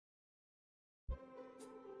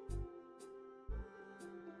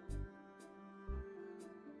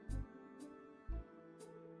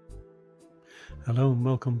Hello and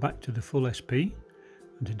welcome back to the Full SP,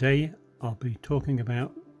 and today I'll be talking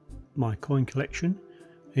about my coin collection,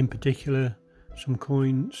 in particular some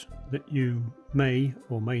coins that you may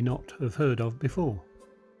or may not have heard of before.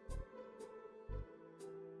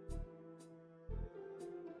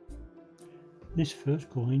 This first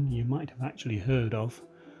coin you might have actually heard of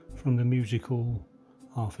from the musical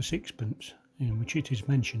Half a Sixpence, in which it is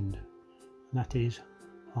mentioned, and that is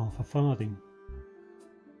half a farthing.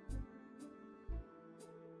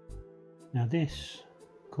 Now this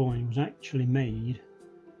coin was actually made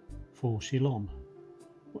for Ceylon.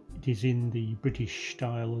 It is in the British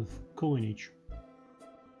style of coinage.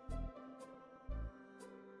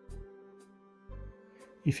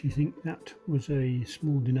 If you think that was a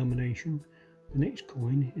small denomination, the next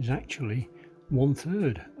coin is actually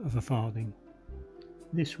 1/3 of a farthing.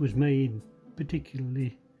 This was made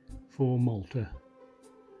particularly for Malta,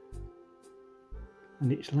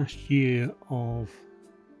 and its last year of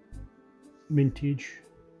mintage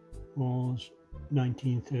was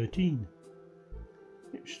 1913,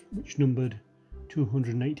 which numbered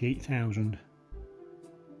 288,000.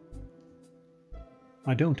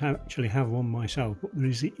 I don't actually have one myself, but there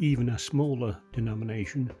is even a smaller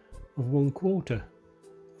denomination of 1/4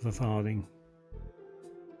 of a farthing.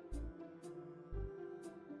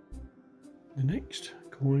 The next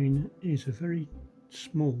coin is a very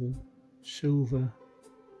small silver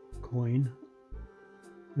coin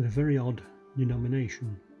with a very odd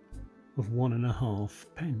denomination of 1.5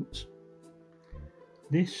 pence.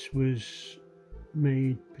 This was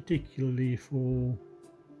made particularly for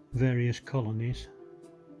various colonies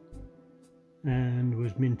and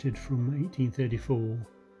was minted from 1834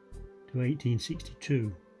 to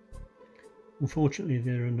 1862. Unfortunately,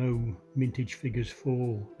 there are no mintage figures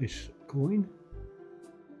for this coin.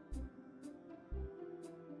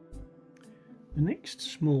 The next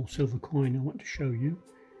small silver coin I want to show you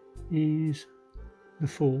is the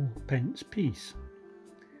 4-pence piece,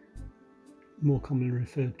 more commonly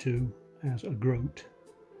referred to as a groat.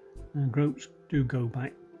 Now, groats do go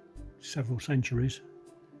back several centuries,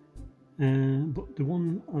 but the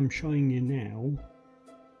one I'm showing you now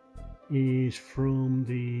is from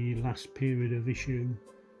the last period of issue,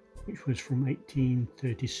 which was from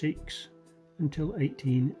 1836 until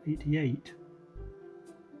 1888.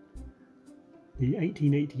 The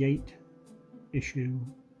 1888 issue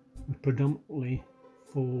was predominantly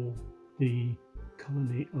for the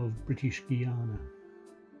colony of British Guiana.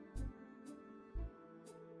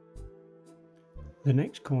 The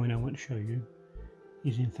next coin I want to show you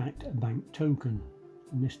is in fact a bank token,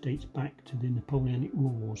 and this dates back to the Napoleonic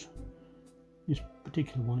Wars. This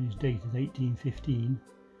particular one is dated 1815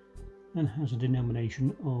 and has a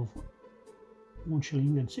denomination of 1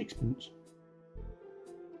 shilling and 6pence.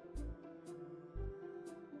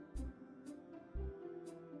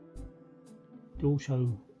 It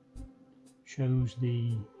also shows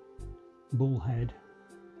the bull head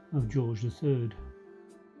of George III.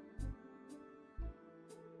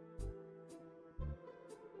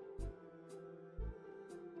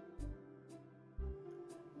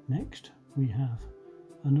 Next we have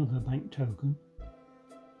another bank token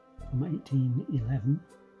from 1811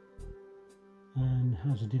 and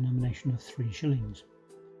has a denomination of 3 shillings.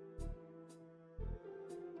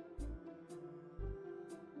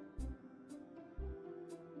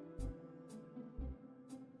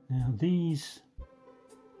 Now these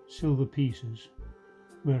silver pieces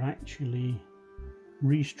were actually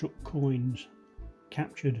restruck coins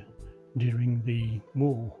captured during the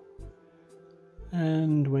war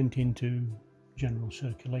and went into general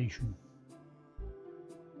circulation.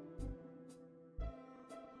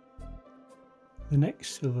 The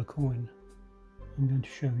next silver coin I'm going to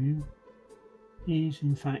show you is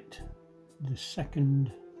in fact the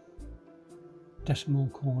second decimal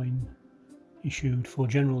coin issued for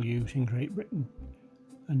general use in Great Britain.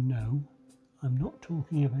 And no, I'm not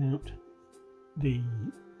talking about the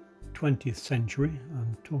 20th century,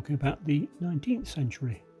 I'm talking about the 19th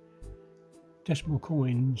century. Decimal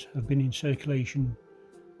coins have been in circulation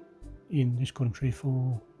in this country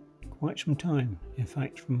for quite some time, in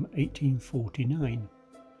fact from 1849,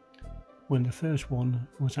 when the first one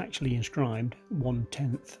was actually inscribed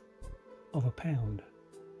 1/10 of a pound.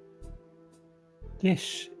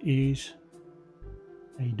 This is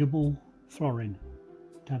a double florin.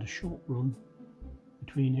 It had a short run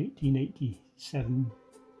between 1887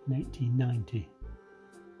 and 1890,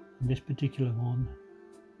 and this particular one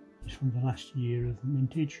is from the last year of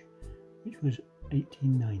mintage, which was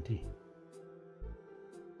 1890.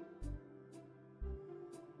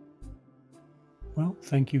 Well,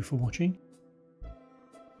 thank you for watching,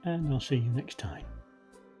 and I'll see you next time.